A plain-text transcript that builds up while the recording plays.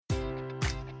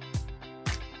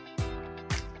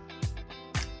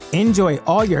Enjoy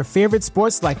all your favorite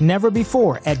sports like never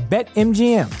before at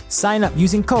BetMGM. Sign up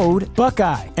using code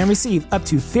Buckeye and receive up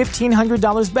to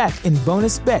 $1,500 back in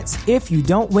bonus bets if you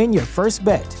don't win your first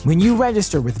bet. When you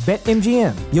register with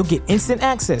BetMGM, you'll get instant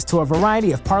access to a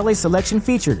variety of parlay selection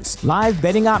features, live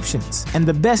betting options, and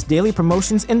the best daily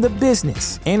promotions in the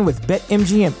business. And with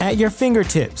BetMGM at your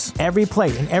fingertips, every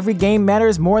play and every game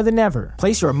matters more than ever.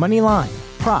 Place your money line,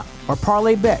 prop, or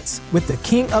parlay bets with the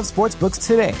king of sportsbooks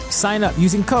today. Sign up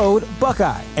using code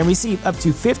Buckeye and receive up to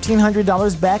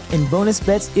 $1,500 back in bonus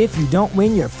bets if you don't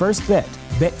win your first bet.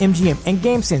 BetMGM and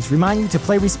GameSense remind you to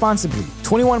play responsibly.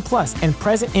 21 plus and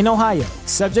present in Ohio,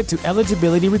 subject to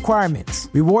eligibility requirements.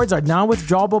 Rewards are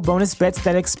non-withdrawable bonus bets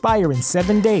that expire in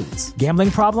 7 days. Gambling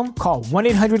problem? Call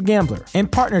 1-800-GAMBLER. In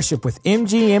partnership with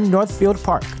MGM Northfield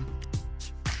Park.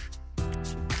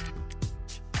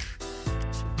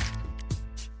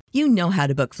 You know how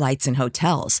to book flights and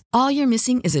hotels. All you're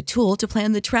missing is a tool to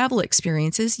plan the travel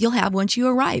experiences you'll have once you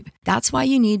arrive. That's why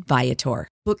you need Viator.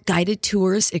 Book guided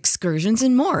tours, excursions,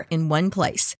 and more in one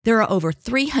place. There are over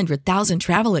 300,000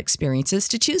 travel experiences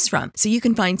to choose from, so you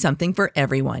can find something for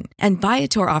everyone. And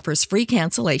Viator offers free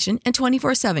cancellation and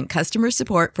 24/7 customer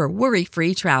support for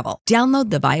worry-free travel.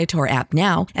 Download the Viator app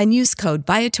now and use code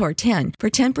Viator10 for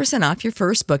 10% off your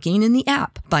first booking in the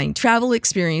app. Find travel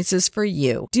experiences for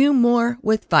you. Do more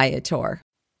with Viator.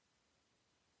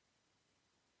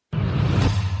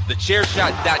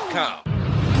 TheChairShot.com.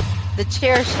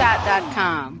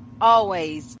 TheChairShot.com.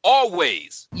 Always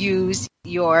use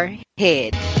your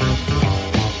head.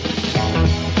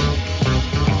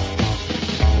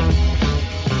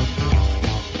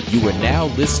 You are now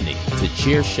listening to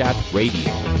Chairshot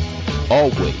Radio.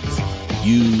 Always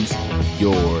use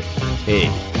your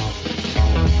head.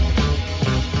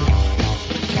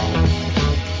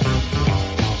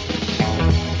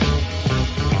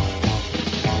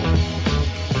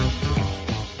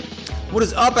 What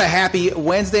is up? A happy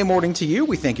Wednesday morning to you.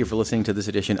 We thank you for listening to this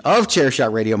edition of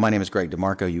Chairshot Radio. My name is Greg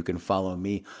DeMarco. You can follow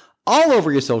me all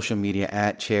over your social media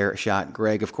at Chairshot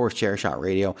Greg. Of course, Chairshot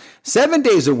Radio. 7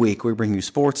 days a week, we bring you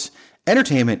sports,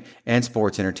 entertainment, and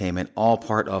sports entertainment, all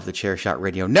part of the Chairshot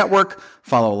Radio Network.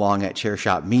 Follow along at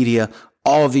Chairshot Media.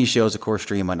 All of these shows, of course,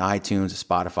 stream on iTunes,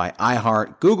 Spotify,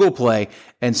 iHeart, Google Play,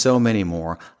 and so many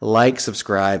more. Like,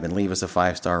 subscribe, and leave us a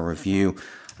 5-star review.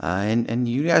 And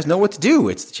you guys know what to do.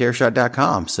 It's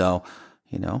thechairshot.com. So,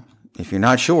 if you're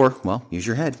not sure, well, use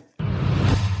your head.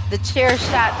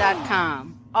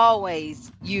 TheChairShot.com.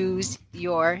 Always use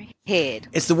your head.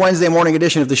 It's the Wednesday morning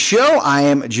edition of the show. I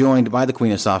am joined by the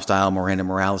Queen of Soft Style, Miranda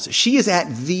Morales. She is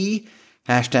at the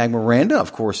 #Miranda,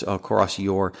 of course, across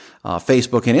your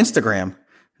Facebook and Instagram.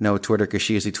 No Twitter, because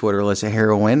she is the Twitterless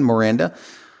heroine. Miranda,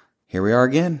 here we are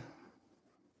again.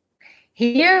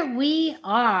 Here we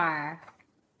are.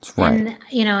 That's right.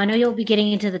 And, I know you'll be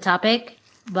getting into the topic,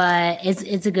 but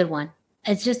it's a good one.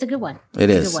 It's just a good one. It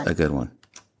is a good one.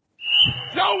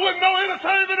 Y'all wouldn't know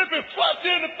entertainment if it slapped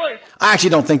you in the face. I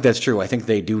actually don't think that's true. I think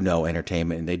they do know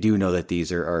entertainment, and they do know that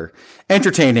these are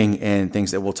entertaining and things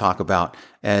that we'll talk about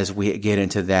as we get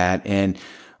into that. And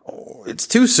it's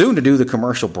too soon to do the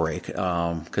commercial break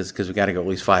because we got to go at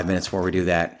least 5 minutes before we do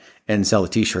that and sell the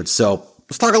T-shirts. So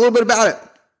let's talk a little bit about it.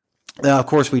 Of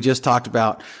course, we just talked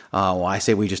about,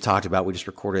 we just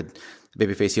recorded the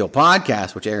Babyface Heel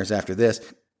podcast, which airs after this.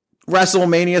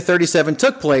 WrestleMania 37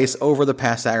 took place over the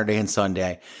past Saturday and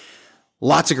Sunday.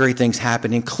 Lots of great things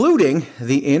happened, including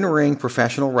the in-ring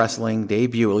professional wrestling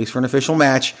debut, at least for an official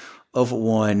match, of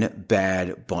one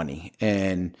Bad Bunny.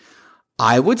 And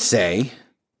I would say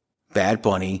Bad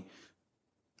Bunny,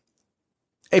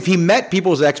 if he met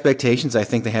people's expectations, I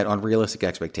think they had unrealistic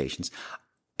expectations.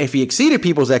 If he exceeded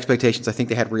people's expectations, I think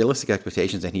they had realistic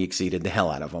expectations, and he exceeded the hell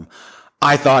out of them.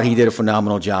 I thought he did a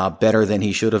phenomenal job, better than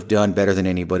he should have done, better than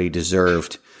anybody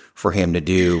deserved for him to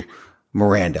do.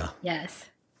 Miranda.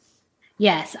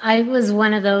 Yes, I was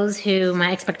one of those who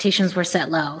my expectations were set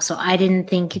low, so I didn't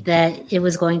think that it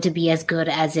was going to be as good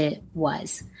as it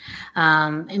was.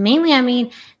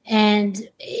 Mainly,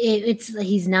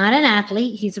 he's not an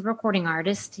athlete. He's a recording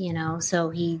artist, so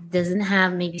he doesn't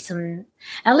have maybe some,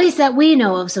 at least that we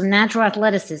know of, some natural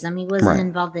athleticism. He wasn't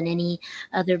involved in any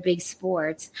other big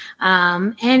sports.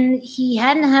 And he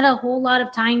hadn't had a whole lot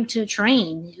of time to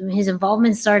train. His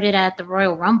involvement started at the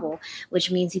Royal Rumble, which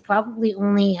means he probably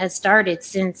only has started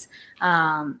since,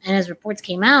 and as reports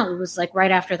came out, it was like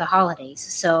right after the holidays.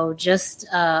 So just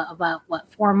about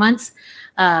 4 months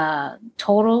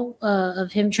total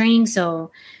of him training.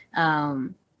 So,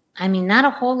 not a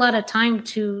whole lot of time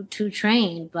to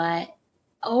train, but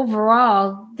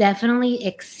overall definitely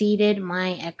exceeded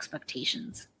my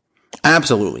expectations.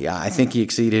 Absolutely. I think he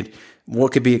exceeded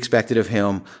what could be expected of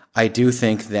him. I do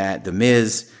think that The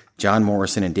Miz, John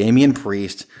Morrison, and Damian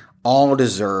Priest all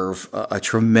deserve a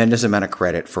tremendous amount of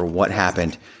credit for what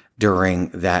happened during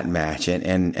that match.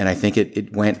 And I think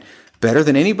it went better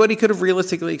than anybody could have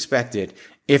realistically expected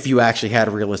if you actually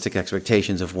had realistic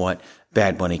expectations of what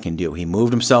Bad Bunny can do. He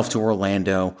moved himself to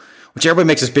Orlando, which everybody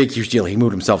makes this big, huge deal. He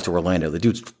moved himself to Orlando. The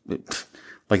dude's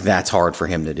like, that's hard for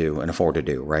him to do and afford to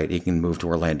do, right? He can move to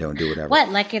Orlando and do whatever. What?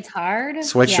 Like it's hard?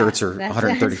 Sweatshirts are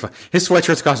 $135. His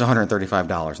sweatshirts cost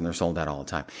 $135 and they're sold out all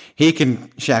the time. He can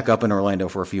shack up in Orlando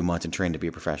for a few months and train to be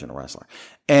a professional wrestler.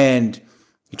 And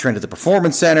he trained at the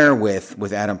Performance Center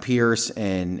with Adam Pearce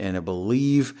and I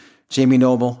believe Jamie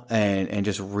Noble and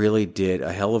just really did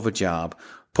a hell of a job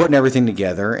putting everything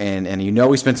together. And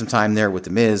we spent some time there with The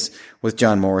Miz, with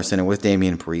John Morrison, and with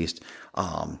Damian Priest,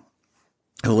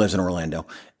 who lives in Orlando,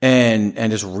 and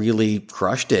just really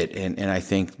crushed it. And I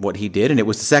think what he did, and it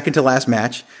was the second to last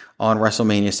match on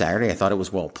WrestleMania Saturday. I thought it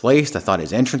was well placed. I thought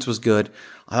his entrance was good.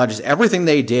 I thought just everything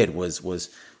they did was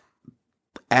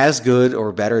as good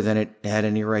or better than it had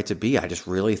any right to be. I just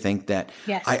really think that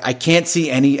I can't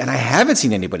see any, and I haven't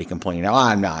seen anybody complaining. Now,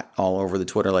 I'm not all over the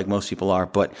Twitter like most people are,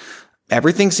 but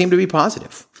everything seemed to be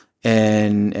positive.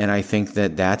 And I think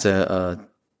that that's a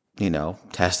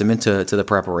testament to the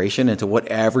preparation and to what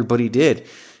everybody did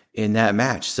in that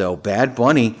match. So Bad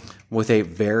Bunny with a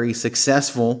very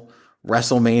successful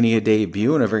WrestleMania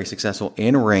debut and a very successful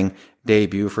in-ring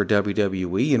debut for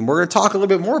WWE. And we're going to talk a little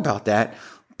bit more about that.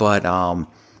 But,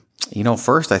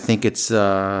 first, I think it's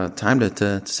time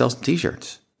to sell some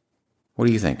T-shirts. What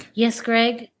do you think? Yes,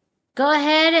 Greg. Go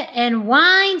ahead and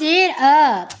wind it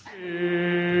up.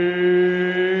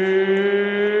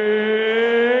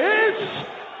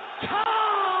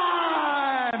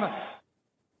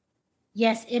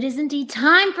 Yes, it is indeed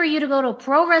time for you to go to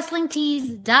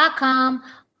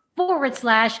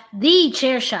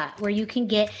ProWrestlingTees.com/TheChairShot, where you can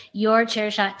get your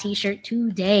Chairshot t-shirt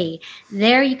today.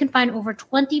 There you can find over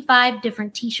 25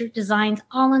 different t-shirt designs,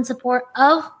 all in support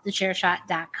of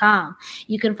TheChairShot.com.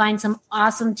 You can find some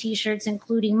awesome t-shirts,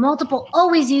 including multiple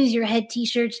Always Use Your Head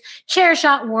t-shirts,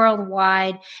 Chairshot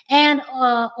Worldwide, and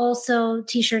also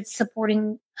t-shirts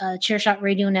supporting Chairshot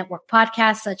Radio Network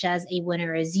podcasts such as A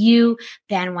Winner Is You,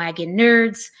 Bandwagon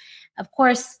Nerds, of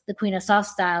course, the Queen of Soft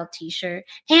Style t-shirt,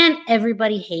 and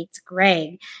Everybody Hates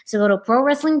Greg. So go to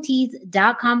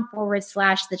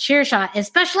ProWrestlingTees.com/TheChairShot,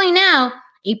 especially now,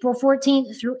 April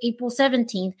 14th through April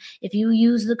 17th. If you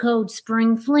use the code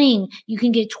SPRINGFLING, you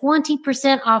can get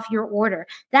 20% off your order.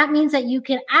 That means that you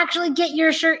can actually get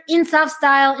your shirt in soft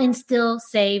style and still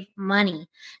save money.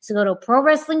 So go to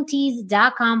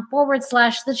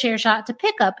ProWrestlingTees.com/TheChairShot to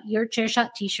pick up your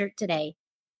Chairshot t-shirt today.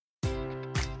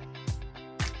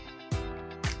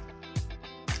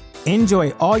 Enjoy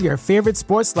all your favorite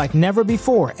sports like never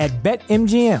before at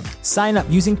BetMGM. Sign up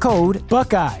using code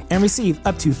Buckeye and receive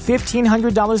up to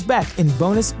 $1,500 back in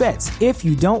bonus bets if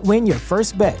you don't win your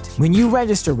first bet. When you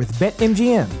register with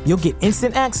BetMGM, you'll get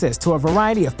instant access to a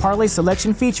variety of parlay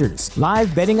selection features,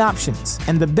 live betting options,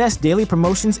 and the best daily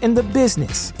promotions in the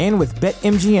business. And with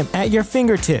BetMGM at your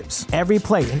fingertips, every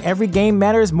play and every game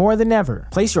matters more than ever.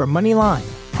 Place your money line,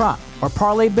 prop, or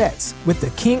parlay bets with the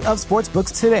king of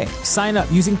sportsbooks today. Sign up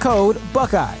using code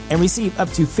Buckeye and receive up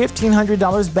to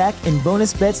 $1,500 back in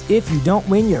bonus bets if you don't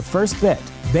win your first bet.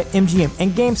 BetMGM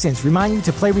and GameSense remind you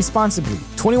to play responsibly.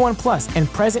 21 plus and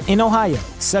present in Ohio,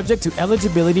 subject to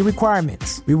eligibility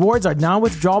requirements. Rewards are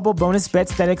non-withdrawable bonus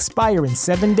bets that expire in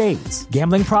 7 days.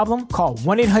 Gambling problem? Call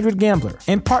 1-800-GAMBLER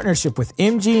in partnership with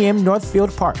MGM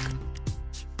Northfield Park.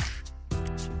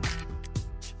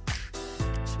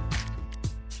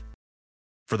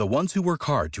 For the ones who work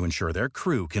hard to ensure their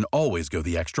crew can always go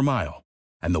the extra mile,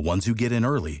 and the ones who get in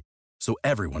early so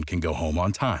everyone can go home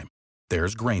on time,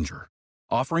 there's Grainger,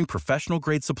 offering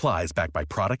professional-grade supplies backed by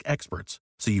product experts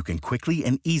so you can quickly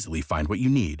and easily find what you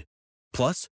need.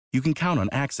 Plus, you can count on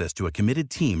access to a committed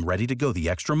team ready to go the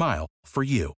extra mile for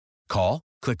you. Call,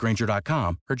 click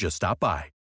Grainger.com, or just stop by.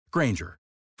 Grainger,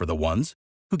 for the ones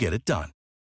who get it done.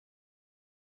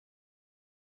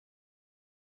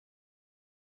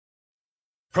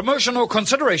 Promotional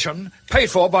consideration paid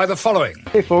for by the following.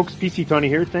 Hey folks, PC Tony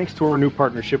here. Thanks to our new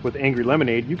partnership with Angry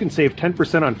Lemonade, you can save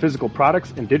 10% on physical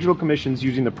products and digital commissions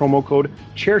using the promo code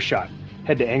ChairShot.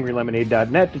 Head to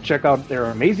angrylemonade.net to check out their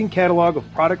amazing catalog of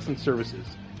products and services.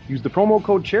 Use the promo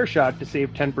code ChairShot to save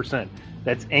 10%.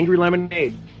 That's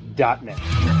angrylemonade.net.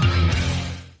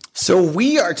 So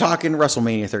we are talking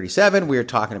WrestleMania 37. We are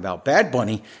talking about Bad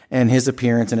Bunny and his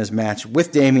appearance in his match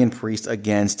with Damian Priest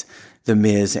against The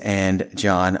Miz and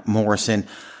John Morrison.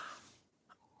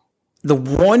 The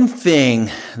one thing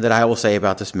that I will say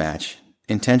about this match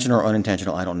intentional or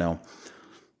unintentional, I don't know.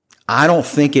 I don't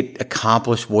think it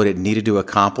accomplished what it needed to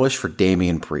accomplish for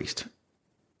Damian Priest.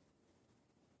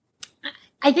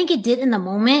 I think it did in the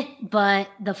moment, but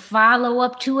the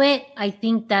follow-up to it, I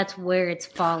think that's where it's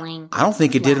falling. I don't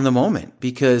think it did in the moment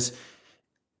because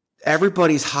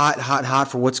everybody's hot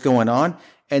for what's going on.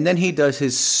 And then he does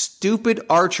his stupid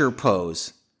Archer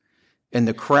pose, and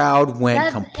the crowd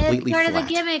went completely flat. It's part of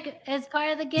the gimmick. It's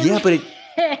part of the gimmick.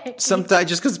 Yeah, but sometimes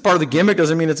just because it's part of the gimmick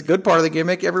doesn't mean it's a good part of the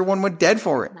gimmick. Everyone went dead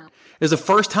for it. No. It was the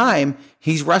first time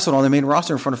he's wrestled on the main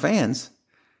roster in front of fans,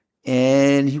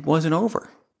 and he wasn't over.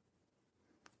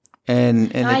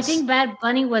 And I think Bad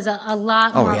Bunny was a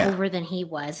lot more over than he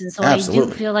was. And so Absolutely. I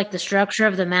do feel like the structure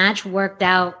of the match worked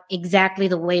out exactly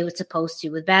the way it was supposed to,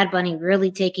 with Bad Bunny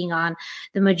really taking on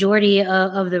the majority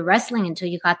of the wrestling until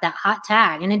you got that hot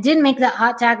tag. And it did make that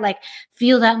hot tag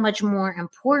feel that much more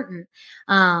important.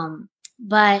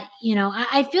 But,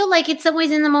 I feel like in some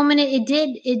ways in the moment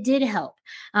it did help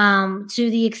to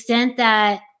the extent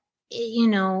that,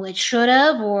 it should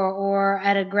have or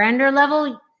at a grander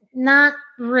level, not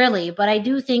really, but I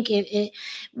do think it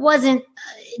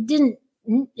didn't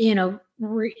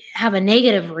have a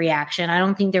negative reaction. I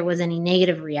don't think there was any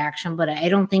negative reaction, but I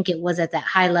don't think it was at that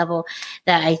high level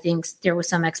that I think there was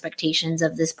some expectations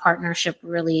of this partnership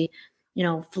really,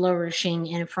 flourishing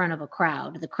in front of a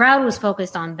crowd. The crowd was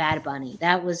focused on Bad Bunny.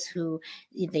 That was who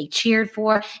they cheered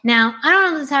for. Now, I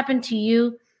don't know if this happened to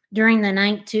you during the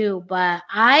night too, but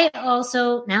I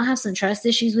also now have some trust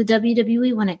issues with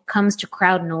WWE when it comes to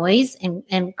crowd noise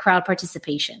and crowd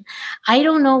participation. I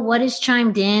don't know what is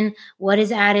chimed in, what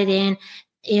is added in.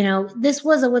 This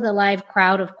was with a live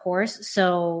crowd, of course.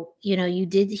 So, you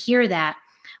did hear that,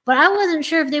 but I wasn't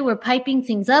sure if they were piping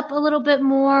things up a little bit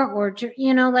more or,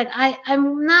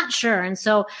 I'm not sure. And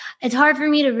so it's hard for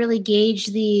me to really gauge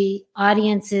the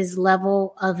audience's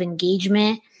level of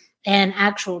engagement and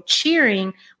actual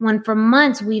cheering when for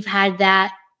months we've had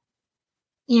that,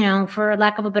 for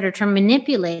lack of a better term,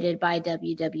 manipulated by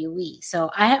WWE. So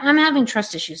I'm having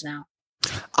trust issues now.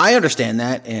 I understand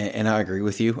that, and I agree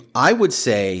with you. I would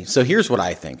say, so here's what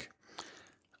I think.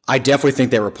 I definitely think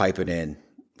they were piping in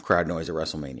crowd noise at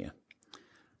WrestleMania.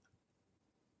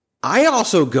 I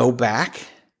also go back,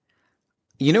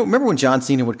 remember when John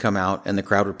Cena would come out and the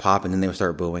crowd would pop and then they would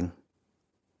start booing?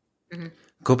 Mm-hmm.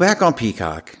 Go back on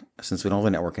Peacock, since we don't have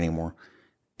a network anymore,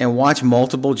 and watch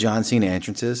multiple John Cena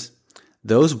entrances.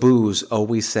 Those boos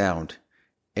always sound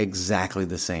exactly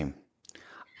the same.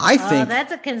 I think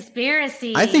that's a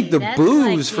conspiracy. I think the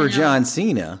boos for John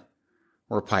Cena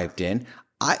were piped in.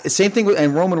 Same thing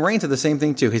and Roman Reigns did the same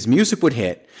thing too. His music would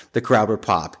hit, the crowd would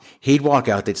pop. He'd walk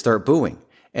out, they'd start booing.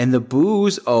 And the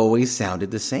boos always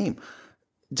sounded the same.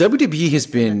 WWE has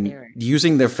been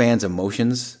using their fans'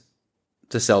 emotions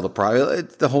to sell the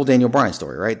product. The whole Daniel Bryan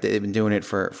story, right? They've been doing it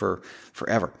for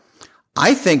forever.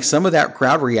 I think some of that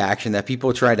crowd reaction that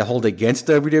people tried to hold against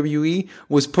WWE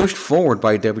was pushed forward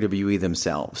by WWE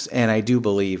themselves. And I do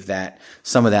believe that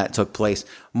some of that took place.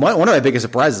 One of my biggest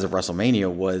surprises of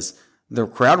WrestleMania was the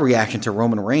crowd reaction to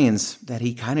Roman Reigns that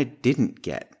he kind of didn't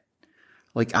get.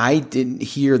 I didn't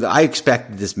hear I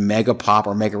expected this mega pop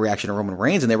or mega reaction to Roman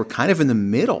Reigns, and they were kind of in the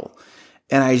middle.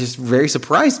 And I was just very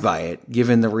surprised by it,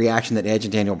 given the reaction that Edge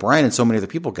and Daniel Bryan and so many other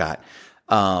people got.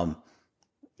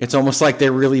 It's almost like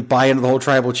they really buy into the whole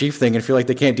tribal chief thing and feel like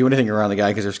they can't do anything around the guy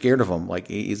because they're scared of him.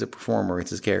 He's a performer. It's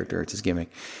his character. It's his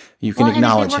gimmick. You can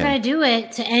acknowledge him. If they were going to do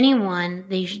it to anyone,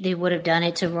 they would have done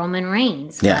it to Roman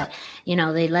Reigns. Yeah.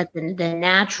 But, they let the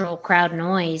natural crowd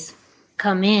noise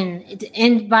come in.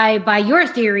 And by your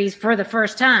theories for the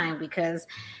first time, because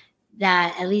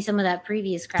that at least some of that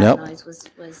previous crowd noise was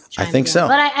I think so.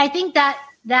 But I think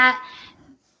that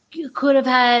could have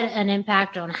had an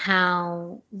impact on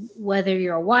how, whether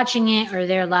you're watching it or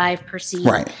they're live, perceive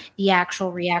the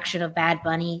actual reaction of Bad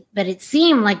Bunny. But it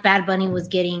seemed like Bad Bunny was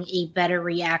getting a better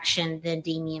reaction than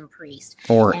Damian Priest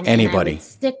or anybody. And I would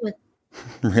stick with.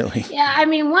 Really? Yeah, I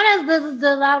mean, one of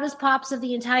the loudest pops of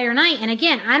the entire night. And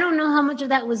again, I don't know how much of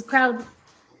that was crowd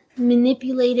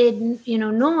manipulated,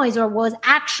 noise or was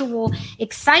actual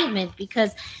excitement,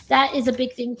 because that is a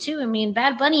big thing too. I mean,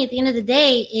 Bad Bunny at the end of the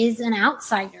day is an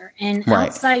outsider, and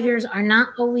outsiders are not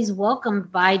always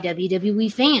welcomed by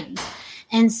WWE fans.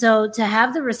 And so to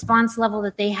have the response level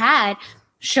that they had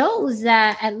shows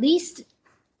that at least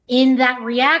in that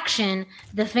reaction,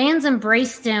 the fans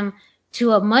embraced him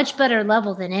to a much better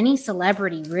level than any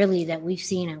celebrity really that we've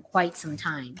seen in quite some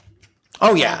time.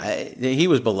 Oh yeah, he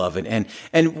was beloved, and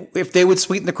if they would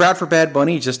sweeten the crowd for Bad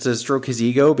Bunny just to stroke his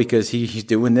ego because he's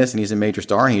doing this and he's a major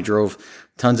star and he drove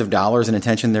tons of dollars and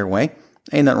attention their way,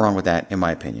 ain't nothing wrong with that in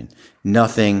my opinion.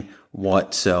 Nothing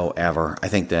whatsoever. I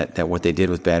think that what they did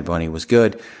with Bad Bunny was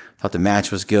good. Thought the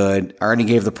match was good. I already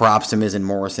gave the props to Miz and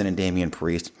Morrison and Damian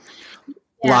Priest.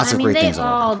 Yeah, Lots of great things. They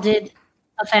all did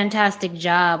a fantastic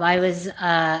job. I was,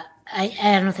 I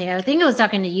think I was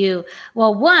talking to you.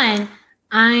 Well, one,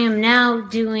 I am now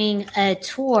doing a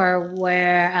tour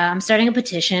where I'm starting a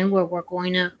petition where we're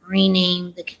going to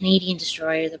rename the Canadian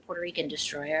Destroyer the Puerto Rican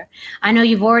Destroyer. I know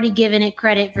you've already given it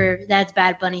credit for that's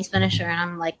Bad Bunny's finisher, and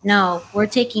I'm like, no, we're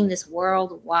taking this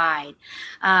worldwide.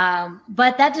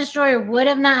 But that Destroyer would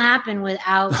have not happened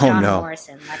without John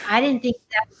Morrison. Like, I didn't think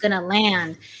that was going to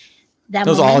land. That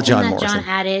was all John Morrison. John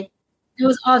added. It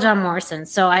was all John Morrison.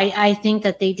 So I think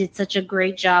that they did such a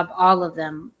great job, all of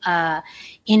them,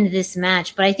 in this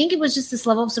match. But I think it was just this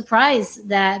level of surprise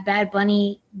that Bad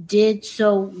Bunny did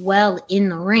so well in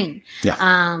the ring. Yeah.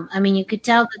 I mean, you could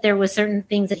tell that there were certain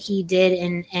things that he did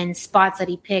and spots that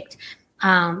he picked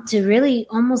to really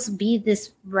almost be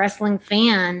this wrestling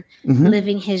fan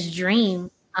living his dream.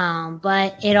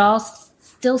 But it all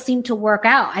still seemed to work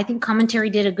out. I think commentary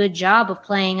did a good job of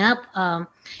playing up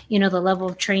the level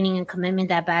of training and commitment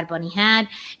that Bad Bunny had.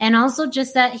 And also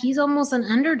just that he's almost an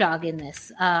underdog in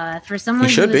this. For someone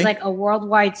who is like a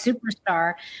worldwide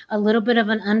superstar, a little bit of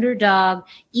an underdog,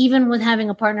 even with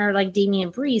having a partner like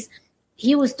Damian Priest,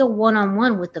 he was still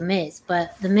one-on-one with The Miz.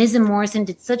 But The Miz and Morrison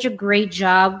did such a great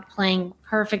job playing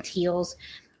perfect heels,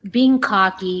 being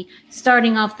cocky,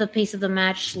 starting off the pace of the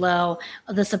match slow.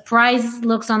 The surprise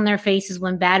looks on their faces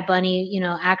when Bad Bunny,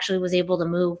 actually was able to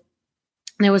move.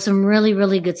 There was some really,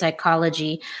 really good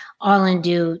psychology, all in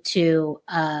due to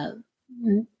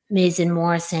Miz and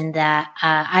Morrison that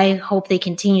I hope they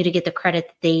continue to get the credit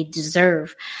that they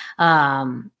deserve.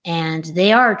 And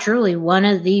they are truly one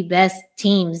of the best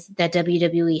teams that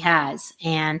WWE has.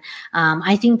 And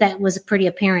I think that was pretty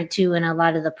apparent, too, in a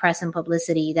lot of the press and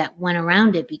publicity that went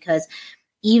around it, because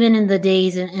even in the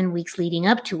days and weeks leading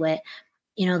up to it,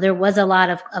 there was a lot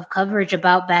of coverage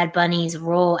about Bad Bunny's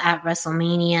role at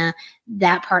WrestleMania,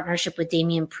 that partnership with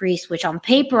Damian Priest, which on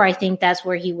paper, I think that's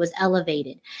where he was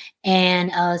elevated.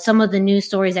 And some of the news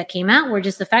stories that came out were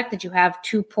just the fact that you have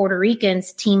two Puerto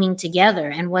Ricans teaming together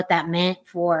and what that meant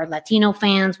for Latino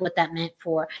fans, what that meant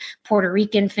for Puerto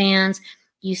Rican fans.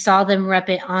 You saw them rep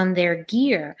it on their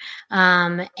gear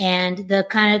and the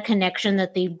kind of connection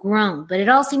that they've grown. But it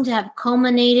all seemed to have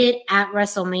culminated at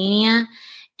WrestleMania.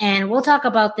 And we'll talk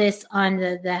about this on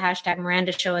the hashtag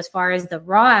Miranda show as far as the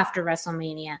Raw after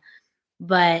WrestleMania.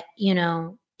 But,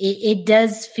 it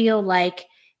does feel like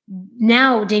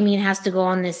now Damian has to go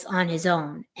on this on his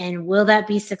own. And will that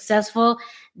be successful?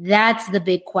 That's the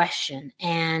big question.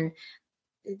 And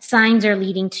signs are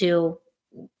leading to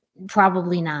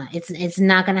probably not. It's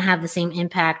not going to have the same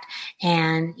impact.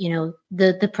 And,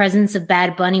 the presence of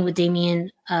Bad Bunny with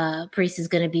Damian Priest is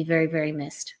going to be very, very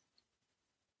missed.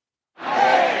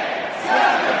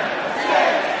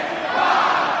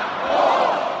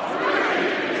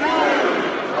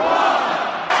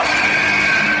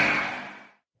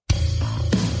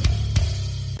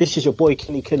 This is your boy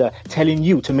Kenny Killer telling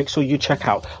you to make sure you check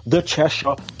out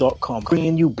thechairshot.com,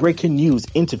 bringing you breaking news,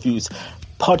 interviews,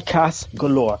 podcasts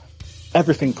galore,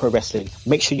 everything pro wrestling.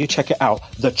 Make sure you check it out,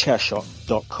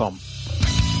 thechairshot.com.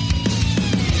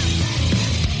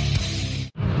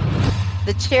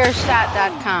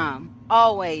 Thechairshot.com.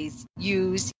 Always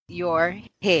use your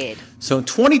head. So in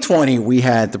 2020, we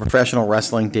had the professional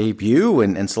wrestling debut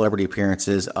and celebrity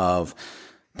appearances of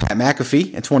Pat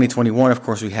McAfee. In 2021, of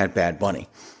course, we had Bad Bunny.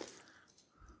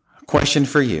 Question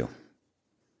for you.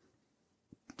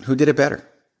 Who did it better?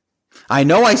 I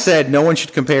know I said no one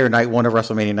should compare night 1 of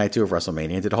WrestleMania, night 2 of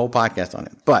WrestleMania. I did a whole podcast on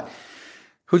it. But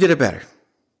who did it better?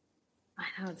 I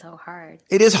know, it's so hard.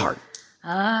 It is hard.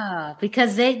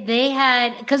 Because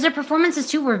because their performances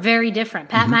too were very different.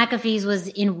 Pat McAfee's was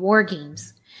in War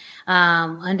Games,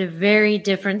 under very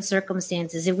different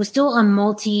circumstances. It was still a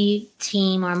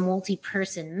multi-team or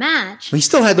multi-person match. He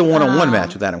still had the one-on-one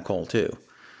match with Adam Cole too.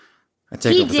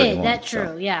 He did, that's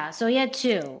true, yeah. So he had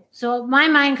 2. So my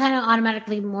mind kind of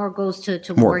automatically more goes to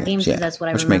War Games because that's what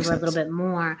I remember a little bit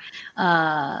more.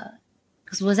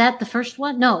 Because was that the first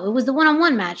one? No, it was the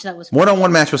one-on-one match that was first.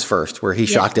 One-on-one match was first, where he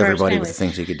shocked everybody with the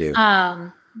things he could do.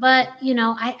 But,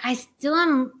 I still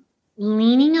am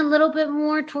leaning a little bit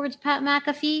more towards Pat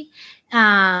McAfee.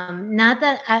 Not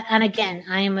that, and again,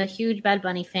 I am a huge Bad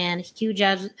Bunny fan, huge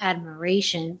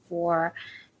admiration for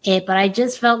it, but I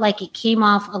just felt like it came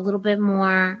off a little bit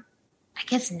more, I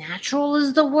guess natural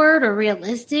is the word, or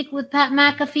realistic with Pat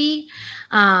McAfee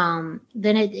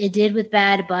than it did with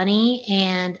Bad Bunny.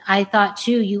 And I thought,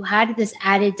 too, you had this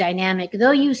added dynamic. Though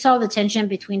you saw the tension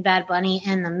between Bad Bunny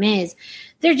and The Miz,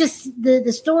 they're just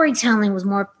the storytelling was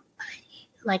more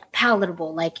like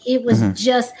palatable. Like it was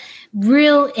just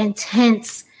real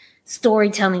intense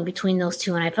storytelling between those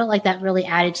two. And I felt like that really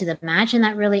added to the match, and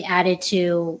that really added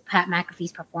to Pat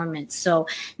McAfee's performance. So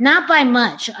not by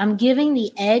much. I'm giving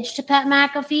the edge to Pat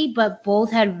McAfee, but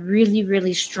both had really,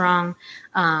 really strong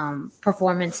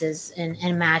performances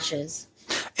and matches.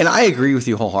 And I agree with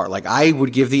you wholeheartedly. Like, I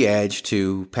would give the edge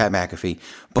to Pat McAfee,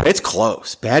 but it's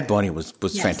close. Bad Bunny was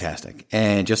fantastic.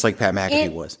 And just like Pat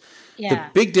McAfee was. Yeah.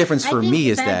 The big difference for me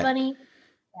is that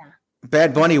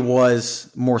Bad Bunny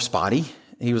was more spotty.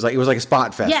 It was like a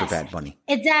spot fest for Bad Bunny.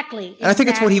 Exactly. And I think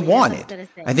it's what he wanted.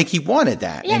 I think he wanted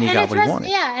that, and he got what he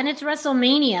wanted. Yeah, and it's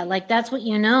WrestleMania. Like, that's what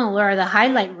are the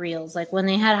highlight reels. Like, when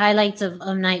they had highlights of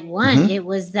night one, it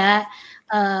was that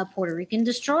Puerto Rican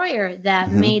destroyer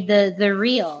that made the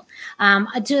reel. To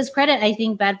his credit, I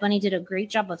think Bad Bunny did a great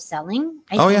job of selling.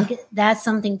 I think that's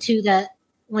something, too, that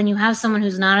when you have someone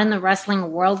who's not in the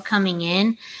wrestling world coming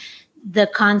in, the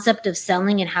concept of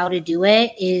selling and how to do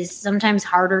it is sometimes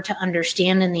harder to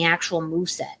understand than the actual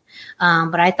moveset.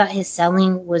 But I thought his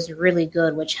selling was really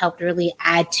good, which helped really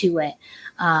add to it,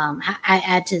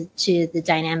 add to the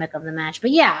dynamic of the match. But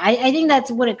yeah, I think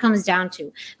that's what it comes down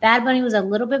to. Bad Bunny was a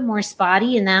little bit more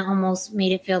spotty, and that almost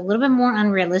made it feel a little bit more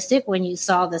unrealistic when you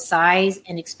saw the size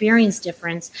and experience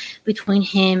difference between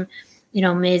him,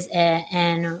 Miz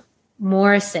and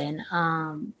Morrison.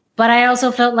 But I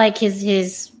also felt like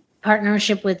his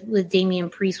partnership with Damian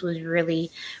Priest was really,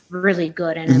 really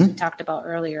good. And as we talked about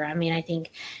earlier, I mean, I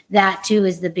think that too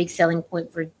is the big selling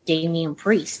point for Damian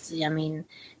Priest. I mean,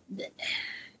 but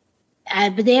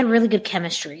they had really good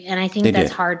chemistry, and I think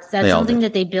that's hard. That's something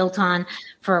that they built on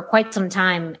for quite some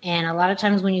time. And a lot of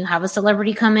times when you have a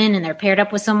celebrity come in and they're paired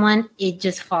up with someone, it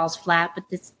just falls flat. But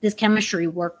this chemistry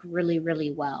worked really,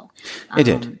 really well. It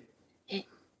did.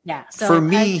 So for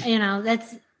me,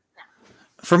 that's.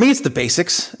 For me, it's the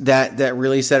basics that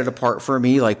really set it apart for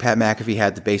me. Like, Pat McAfee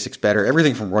had the basics better.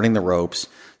 Everything from running the ropes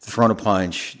to throwing a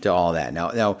punch to all that.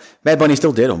 Now Bad Bunny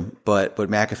still did them, but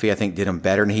McAfee, I think, did them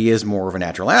better, and he is more of a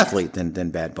natural athlete than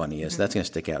Bad Bunny is. So that's going to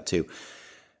stick out too.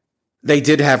 They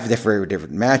did have very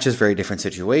different matches, very different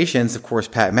situations. Of course,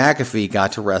 Pat McAfee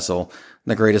got to wrestle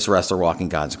the greatest wrestler walking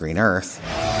God's green earth.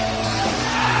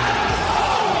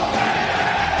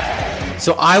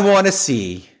 So I want to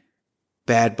see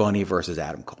Bad Bunny versus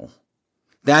Adam Cole.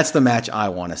 That's the match I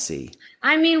want to see.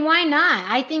 I mean, why not?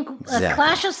 I think a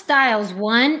Clash of Styles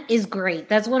 1 is great.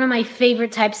 That's one of my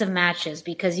favorite types of matches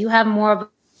because you have more of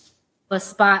a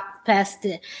spot fest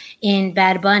in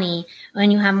Bad Bunny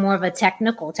when you have more of a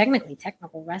technically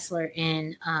technical wrestler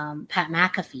in Pat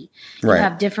McAfee. You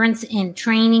have difference in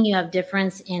training, you have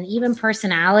difference in even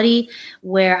personality,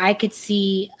 where I could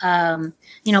see Pat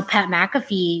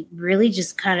McAfee really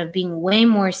just kind of being way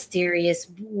more serious,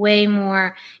 way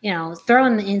more,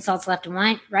 throwing the insults left and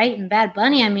right. And Bad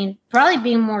Bunny, I mean, probably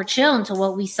being more chill until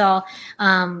what we saw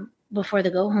before the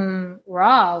Go Home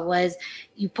Raw was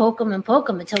you poke him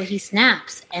until he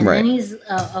snaps. And then he's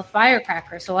a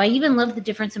firecracker. So I even love the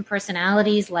difference in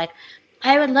personalities. Like,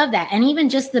 I would love that. And even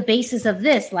just the basis of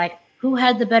this, like, who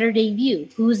had the better debut?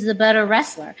 Who's the better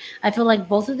wrestler? I feel like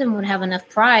both of them would have enough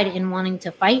pride in wanting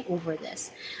to fight over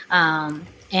this.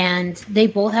 And they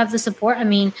both have the support,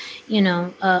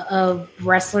 of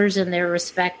wrestlers in their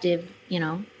respective,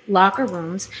 locker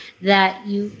rooms that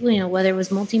whether it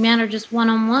was multi-man or just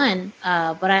one-on-one.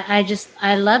 But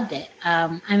I loved it.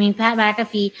 Pat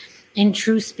McAfee in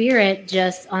true spirit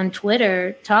just on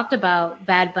Twitter talked about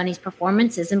Bad Bunny's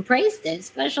performances and praised it,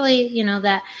 especially,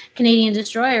 that Canadian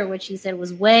Destroyer, which he said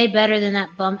was way better than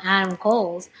that bum Adam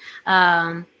Cole's.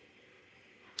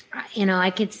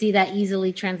 I could see that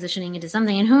easily transitioning into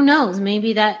something. And who knows,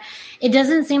 maybe that it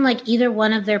doesn't seem like either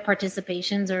one of their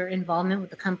participations or involvement with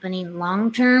the company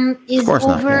long-term is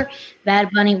over. Bad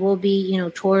Bunny will be,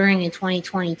 touring in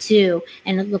 2022,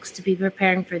 and it looks to be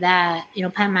preparing for that.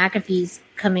 Pat McAfee's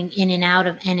coming in and out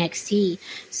of NXT.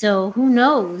 So who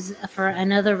knows for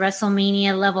another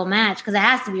WrestleMania level match, because it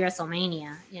has to be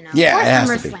WrestleMania, or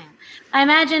SummerSlam. I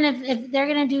imagine if they're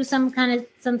going to do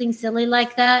something silly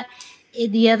like that,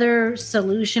 the other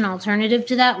alternative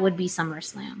to that would be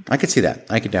SummerSlam. I could see that.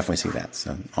 I could definitely see that.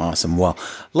 So awesome. Well,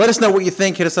 let us know what you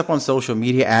think. Hit us up on social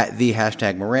media at the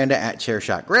 # Miranda, at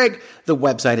ChairShotGreg. The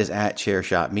website is at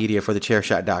ChairShotMedia for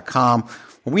theChairShot.com.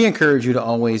 We encourage you to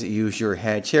always use your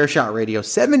head. ChairShot Radio,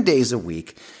 7 days a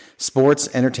week. Sports,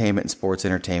 entertainment, and sports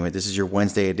entertainment. This is your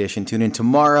Wednesday edition. Tune in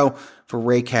tomorrow for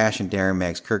Ray Cash and Darren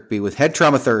Meggs Kirkby with Head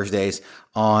Trauma Thursdays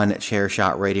on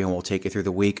ChairShot Radio, and we'll take you through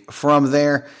the week from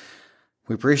there.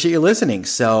 We appreciate you listening.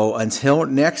 So until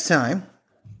next time,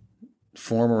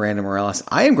 for Miranda Morales,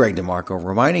 I am Greg DeMarco,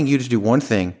 reminding you to do one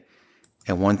thing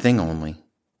and one thing only.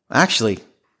 Actually,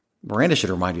 Miranda should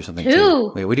remind you something Two.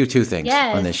 too. Wait, we do two things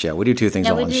Yes. on this show. We do two things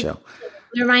on the show.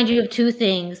 We remind you of two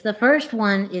things. The first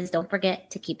one is don't forget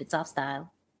to keep it soft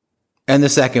style. And the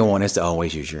second one is to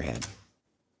always use your head.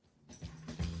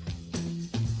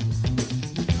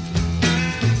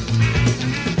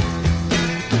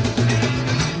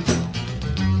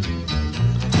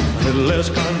 A little less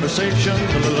conversation,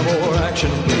 a little more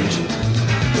action, please.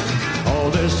 All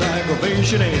this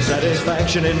aggravation ain't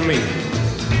satisfaction in me.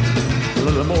 A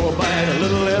little more bite, a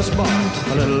little less bark,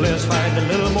 a little less fight, a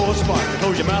little more spark.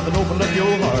 Close your mouth and open up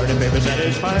your heart, and baby,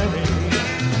 satisfy me.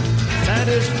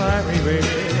 Satisfy me, baby.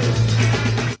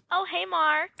 Oh, hey,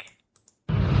 Mark.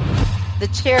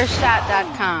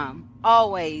 TheChairShot.com.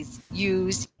 Always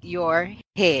use your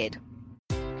head.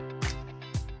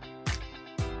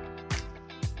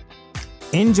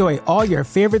 Enjoy all your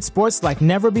favorite sports like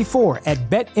never before at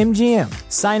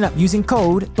BetMGM. Sign up using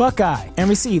code Buckeye and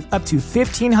receive up to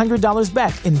 $1,500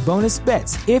 back in bonus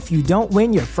bets if you don't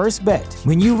win your first bet.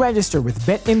 When you register with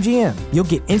BetMGM, you'll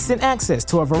get instant access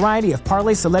to a variety of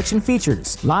parlay selection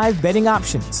features, live betting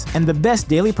options, and the best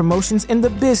daily promotions in the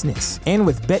business. And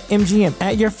with BetMGM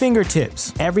at your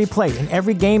fingertips, every play and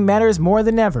every game matters more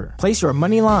than ever. Place your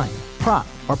money line, prop,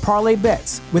 or parlay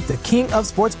bets with the king of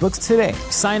sportsbooks today.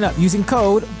 Sign up using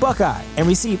code Buckeye and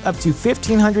receive up to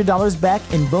 $1,500 back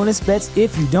in bonus bets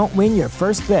if you don't win your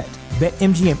first bet.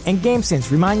 BetMGM and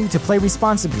GameSense remind you to play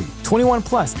responsibly. 21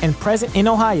 plus and present in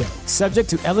Ohio, subject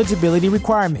to eligibility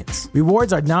requirements.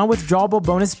 Rewards are non-withdrawable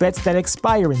bonus bets that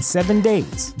expire in 7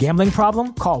 days. Gambling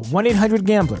problem? Call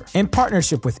 1-800-GAMBLER. In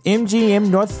partnership with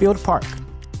MGM Northfield Park.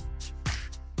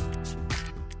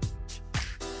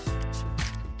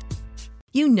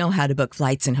 You know how to book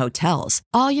flights and hotels.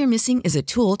 All you're missing is a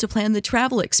tool to plan the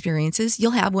travel experiences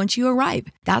you'll have once you arrive.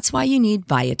 That's why you need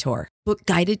Viator. Book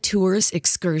guided tours,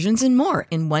 excursions, and more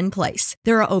in one place.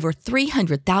 There are over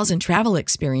 300,000 travel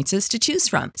experiences to choose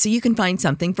from, so you can find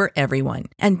something for everyone.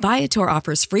 And Viator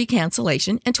offers free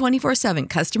cancellation and 24/7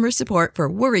 customer support for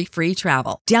worry-free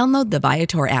travel. Download the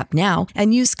Viator app now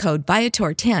and use code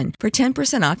Viator10 for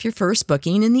 10% off your first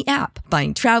booking in the app.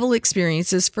 Find travel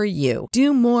experiences for you.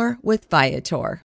 Do more with Viator.